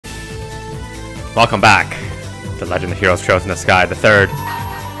Welcome back to Legend of Heroes Trails in the Sky, the third.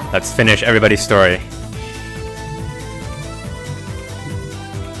 Let's finish everybody's story.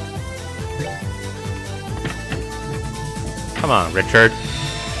 Come on, Richard.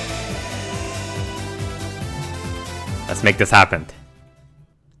 Let's make this happen.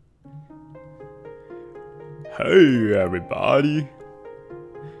 Hey everybody.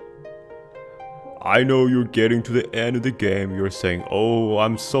 I know you're getting to the end of the game. You're saying, oh,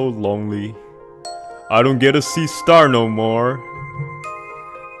 I'm so lonely. I don't get to see Star no more.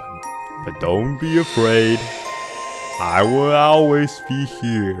 But don't be afraid. I will always be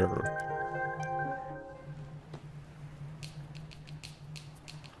here.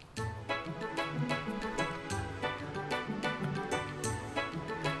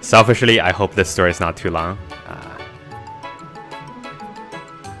 Selfishly, I hope this story is not too long.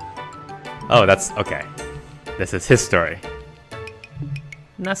 Oh, that's okay. This is his story.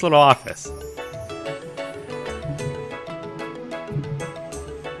 Nice little office.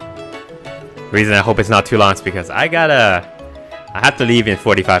 The reason I hope it's not too long is because I have to leave in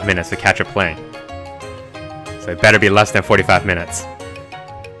 45 minutes to catch a plane. So it better be less than 45 minutes.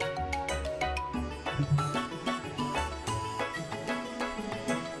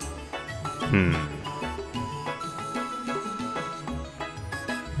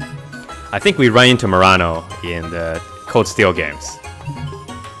 I think we run into Murano in the Cold Steel games.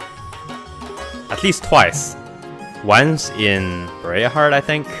 At least twice. Once in Berea-Heart, I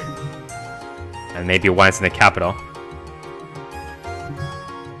think. And maybe once in the capital.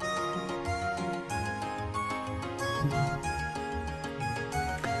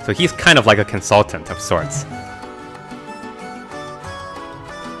 So he's kind of like a consultant of sorts.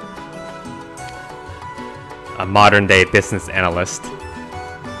 A modern-day business analyst.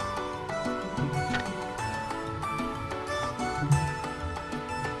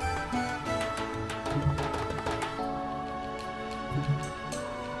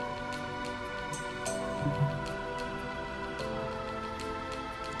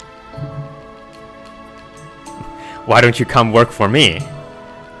 Why don't you come work for me?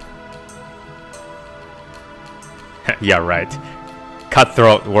 Yeah, right.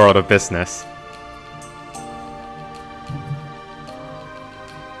 Cutthroat world of business.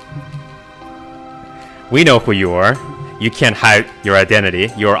 We know who you are. You can't hide your identity.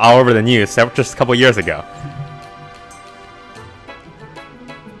 You were all over the news just a couple years ago.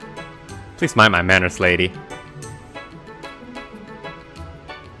 Please mind my manners, lady.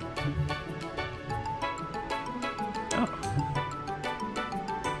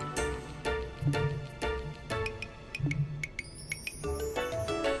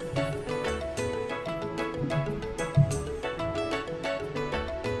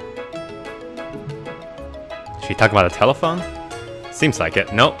 She talking about a telephone? Seems like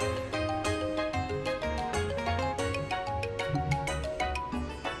it. Nope.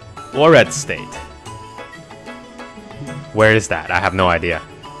 Ored State. Where is that? I have no idea.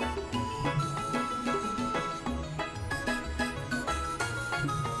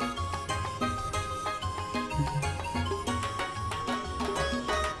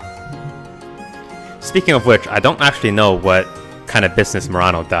 Speaking of which, I don't actually know what kind of business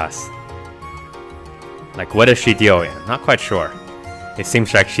Murano does. Like, what does she deal in? Not quite sure. It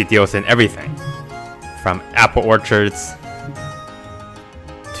seems like she deals in everything. From apple orchards,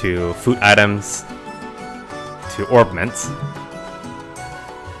 to food items, to orbments.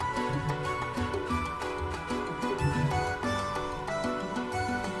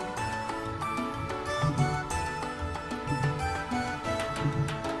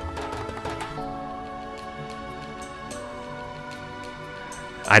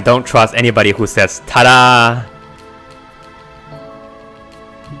 I don't trust anybody who says, ta-da!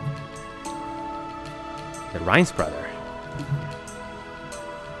 The Rhines brother.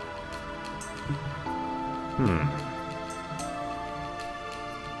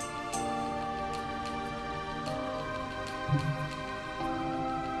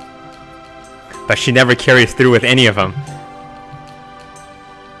 But she never carries through with any of them.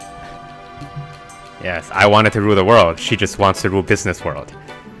 Yes, I wanted to rule the world. She just wants to rule business world.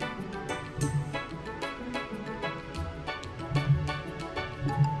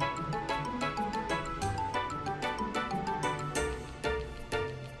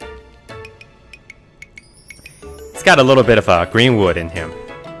 He's got a little bit of a Greenwood in him.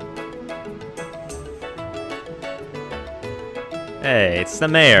 Hey, it's the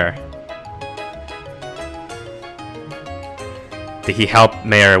mayor. Did he help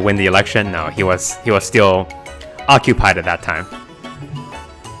Mayor win the election? No, he was still occupied at that time.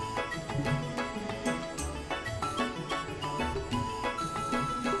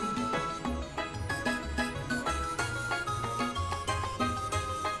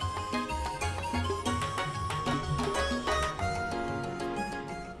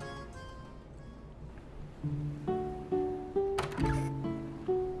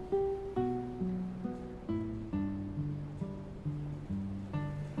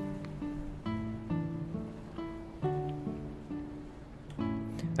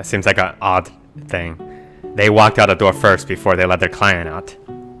 That seems like an odd thing. They walked out the door first before they let their client out.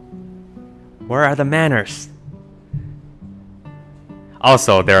 Where are the manners?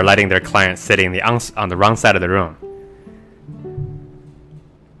 Also, they're letting their client sitting on the wrong side of the room.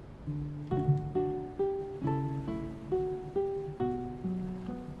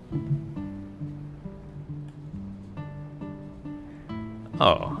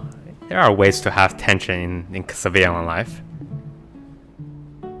 Oh, there are ways to have tension in civilian life.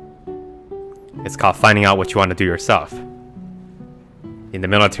 It's called finding out what you want to do yourself. In the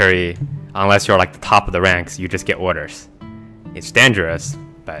military, unless you're like the top of the ranks, you just get orders. It's dangerous,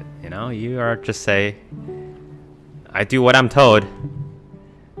 but you know, you are just say, I do what I'm told.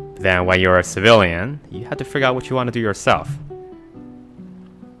 Then when you're a civilian, you have to figure out what you want to do yourself.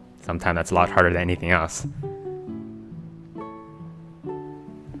 Sometimes that's a lot harder than anything else.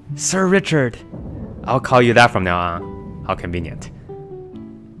 Sir Richard! I'll call you that from now on. How convenient.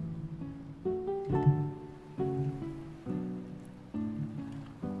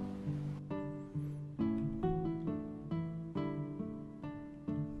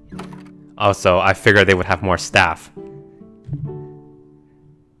 Also, I figured they would have more staff.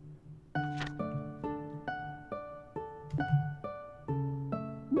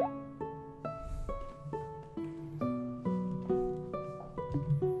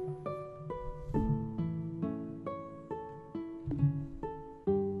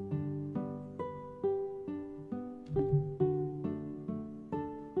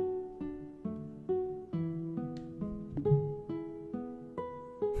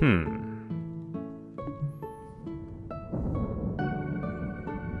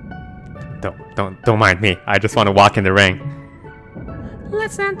 Don't mind me. I just want to walk in the ring.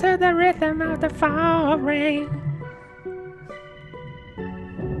 Listen to the rhythm of the fall rain.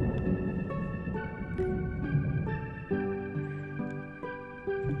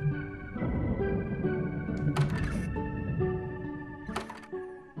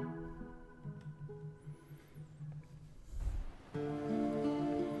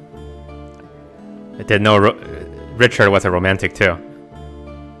 I didn't know Richard was a romantic too.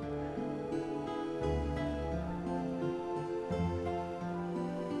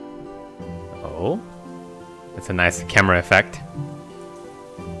 Oh, it's a nice camera effect.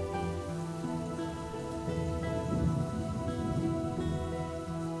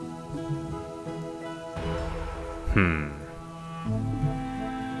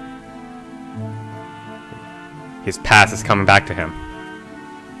 His past is coming back to him.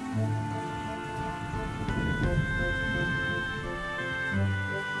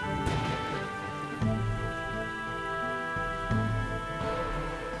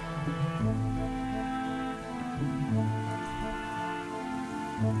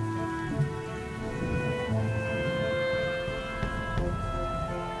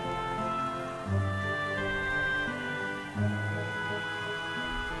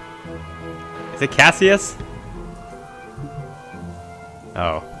 Is it Cassius?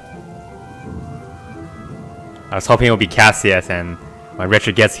 Oh. I was hoping it would be Cassius, and when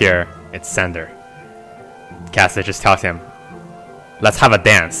Richard gets here, it's Sender. Cassius just tells him, let's have a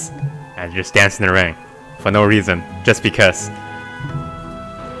dance, and just dance in the ring. For no reason, just because.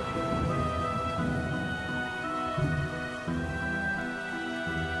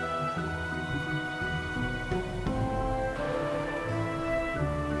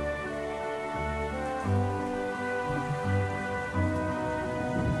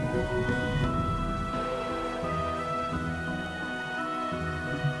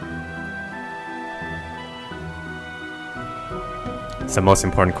 It's the most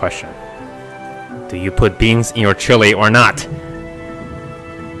important question. Do you put beans in your chili or not?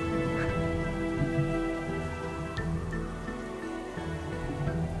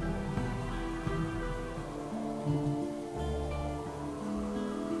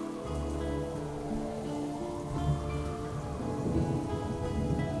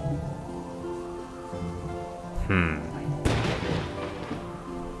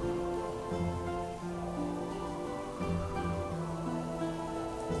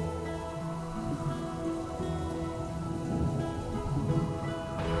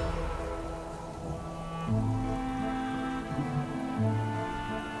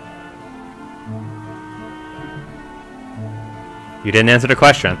 You didn't answer the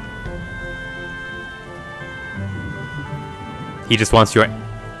question. He just wants your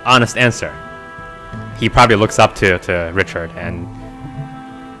honest answer. He probably looks up to Richard, and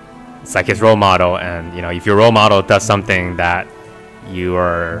it's like his role model. And you know, if your role model does something that you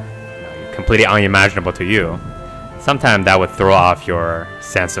are completely unimaginable to you, sometimes that would throw off your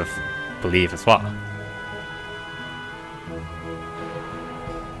sense of belief as well.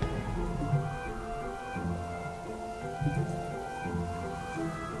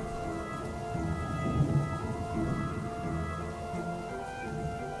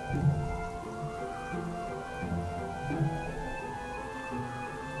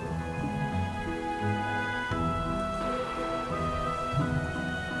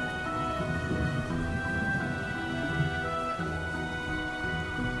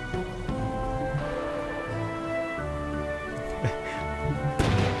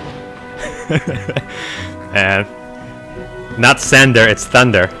 And not Sander, it's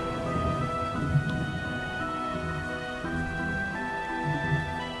Thunder.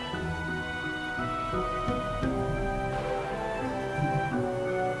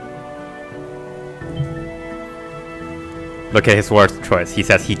 Look at his word choice. He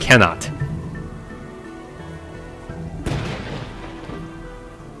says he cannot.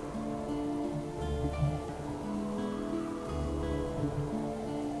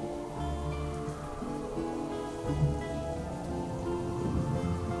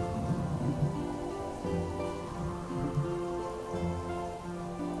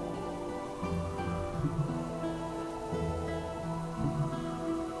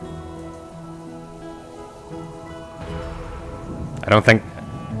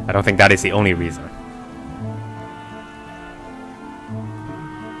 I don't think that is the only reason.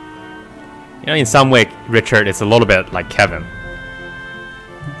 You know, in some way, Richard is a little bit like Kevin.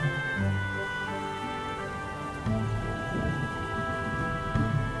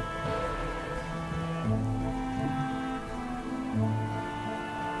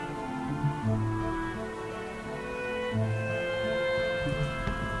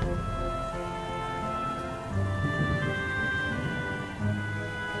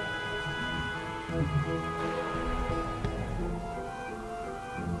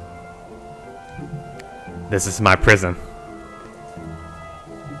 This is my prison.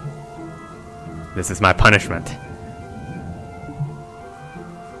 This is my punishment.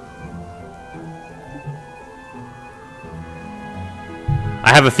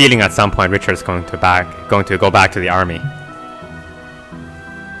 I have a feeling at some point Richard's going to go back to the army.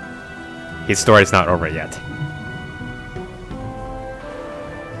 His story's not over yet.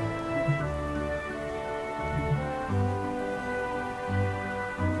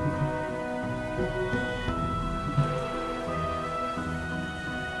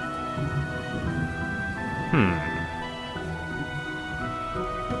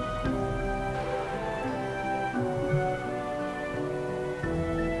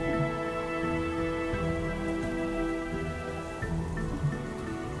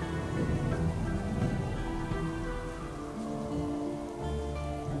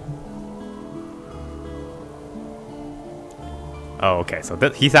 Oh, okay, so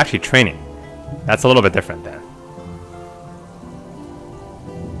he's actually training. That's a little bit different then.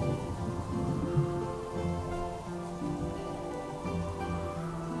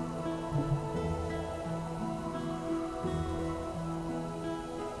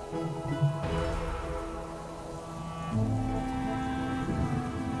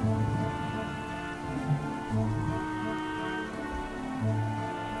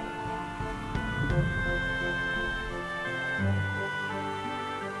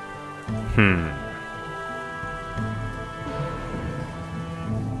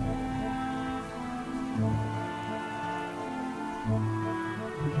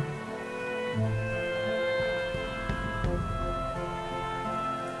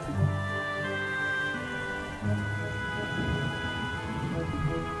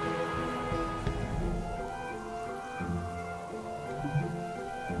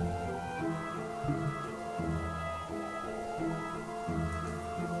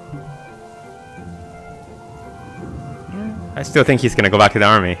 I still think he's gonna go back to the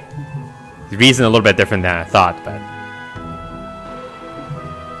army. The reason a little bit different than I thought, but...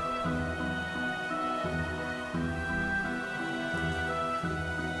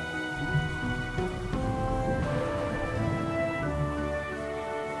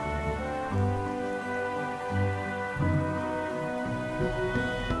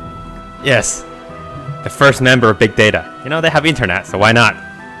 Yes, the first member of Big Data. You know, they have internet, so why not?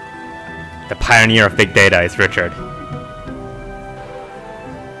 The pioneer of Big Data is Richard.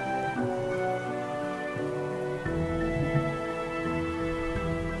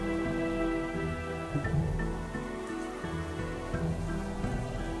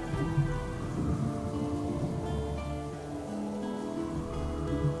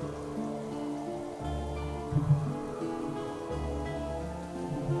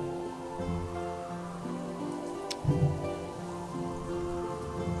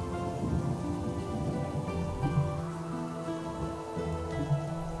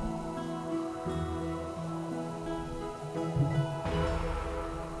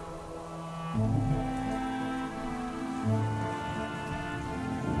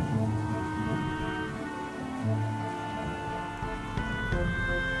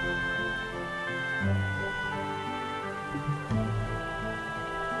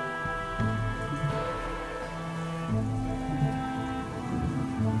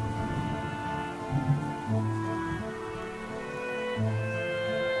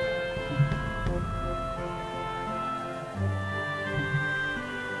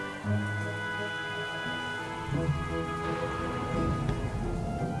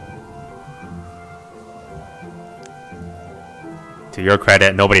 To your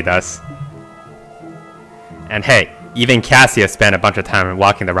credit, nobody does. And hey, even Cassia spent a bunch of time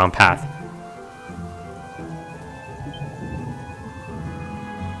walking the wrong path.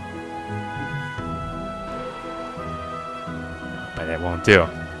 But it won't do.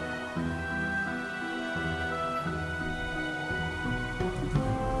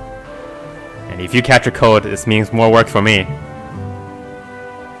 And if you catch a cold, this means more work for me.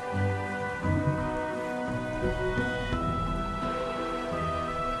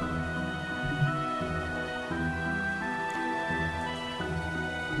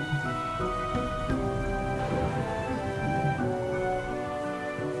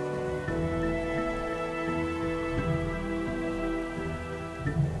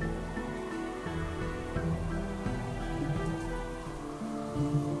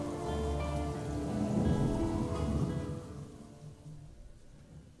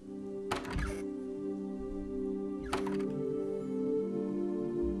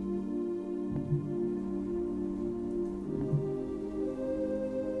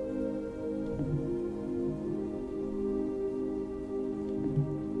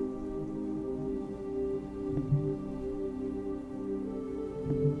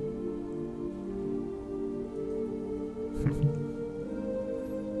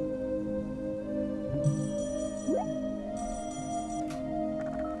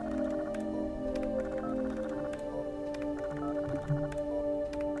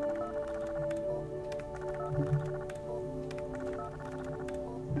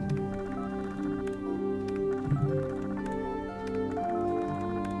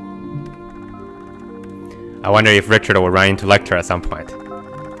 I wonder if Richard will run into Lecter at some point.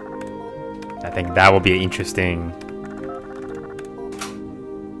 I think that will be an interesting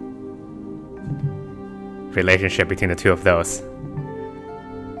relationship between the two of those.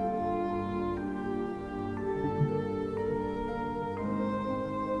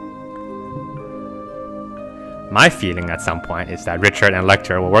 My feeling at some point is that Richard and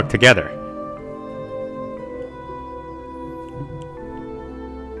Lecter will work together.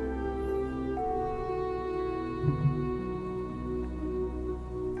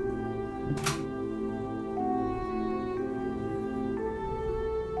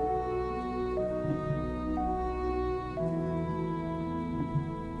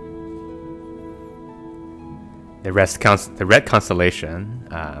 The Red Constellation,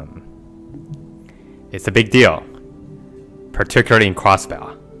 it's a big deal, particularly in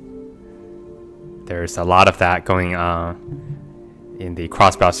Crossbell. There's a lot of that going on in the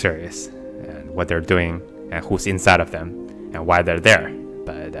Crossbell series, and what they're doing, and who's inside of them, and why they're there.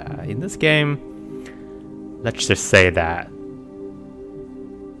 But in this game, let's just say that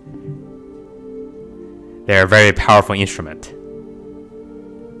they're a very powerful instrument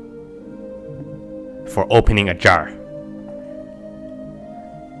for opening a jar.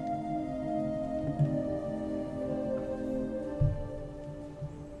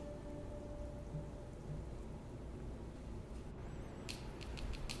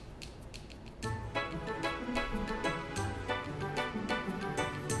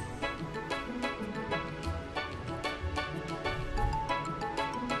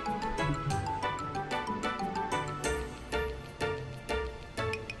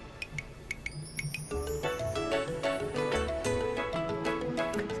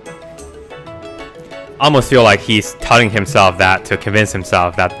 Almost feel like he's telling himself that to convince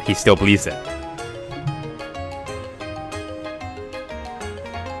himself that he still believes it.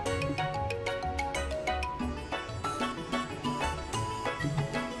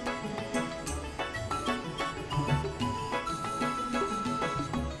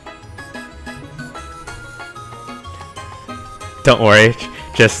 Don't worry,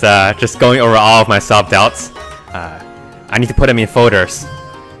 just going over all of my self-doubts. I need to put them in folders.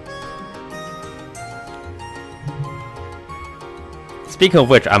 Speaking of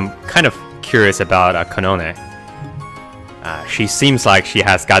which, I'm kind of curious about Kanone. She seems like she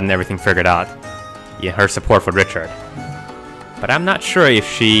has gotten everything figured out in her support for Richard. But I'm not sure if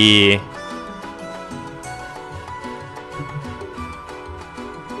she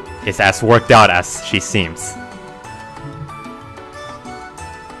is as worked out as she seems.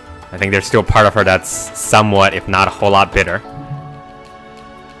 I think there's still part of her that's somewhat, if not a whole lot, bitter.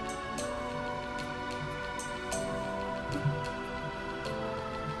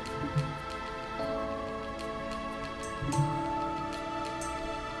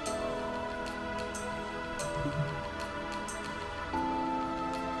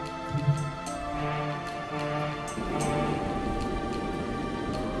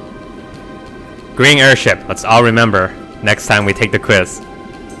 Green airship, let's all remember next time we take the quiz.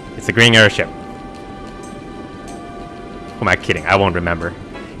 It's a green airship. Who am I kidding? I won't remember.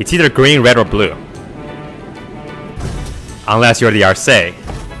 It's either green, red, or blue. Unless you're the Arce,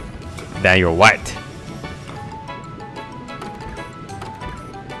 then you're white.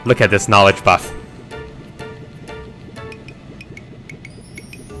 Look at this knowledge buff.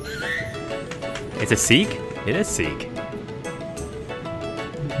 Is it Sieg? It is Sieg.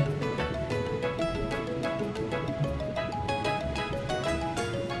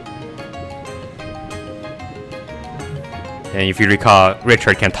 And if you recall,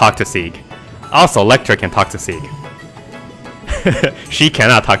 Richard can talk to Sieg. Also, Lecter can talk to Sieg. She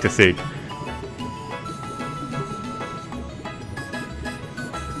cannot talk to Sieg.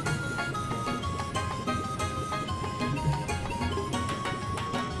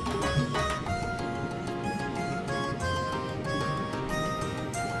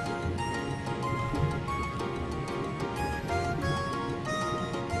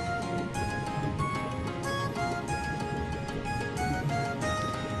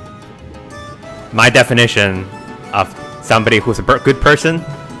 My definition of somebody who's a good person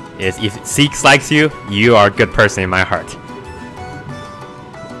is if Sieg likes you, you are a good person in my heart.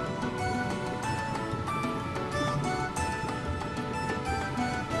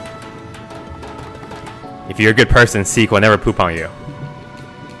 If you're a good person, Sieg will never poop on you.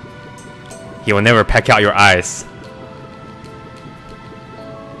 He will never peck out your eyes.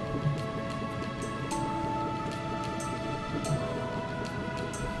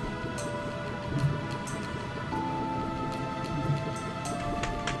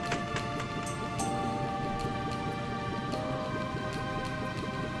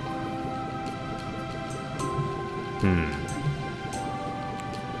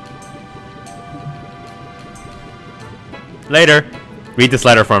 Later. Read this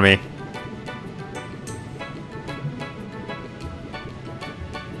letter for me.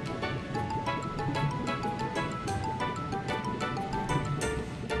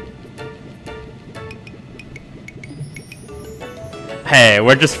 Hey,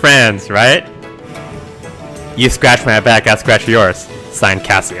 we're just friends, right? You scratch my back, I scratch yours. Signed,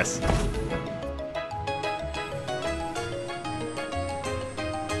 Cassius.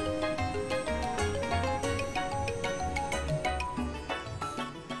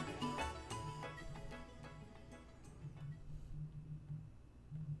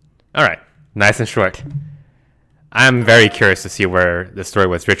 Alright, nice and short. I'm very curious to see where the story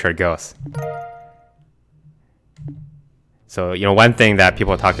with Richard goes. So, you know, one thing that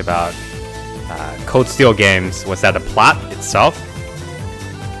people talked about Cold Steel games was that the plot itself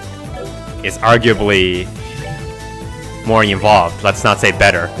is arguably more involved. Let's not say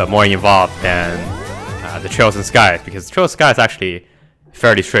better, but more involved than the Chosen Skies, because the Chosen Skies is actually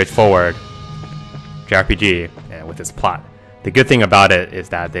fairly straightforward JRPG with its plot. The good thing about it is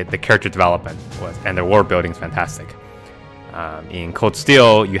that the character development and the world building is fantastic. In Cold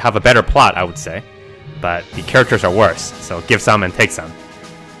Steel, you have a better plot, I would say, but the characters are worse, so give some and take some.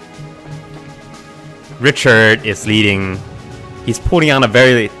 Richard is leading, he's pulling on a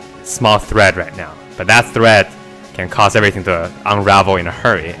very small thread right now, but that thread can cause everything to unravel in a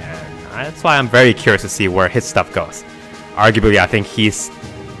hurry, and that's why I'm very curious to see where his stuff goes. Arguably, I think he's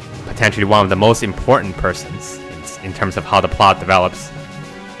potentially one of the most important persons in terms of how the plot develops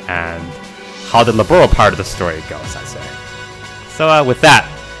and how the Laburo part of the story goes, I say. So with that,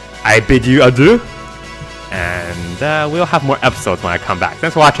 I bid you adieu, and we'll have more episodes when I come back.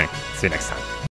 Thanks for watching. See you next time.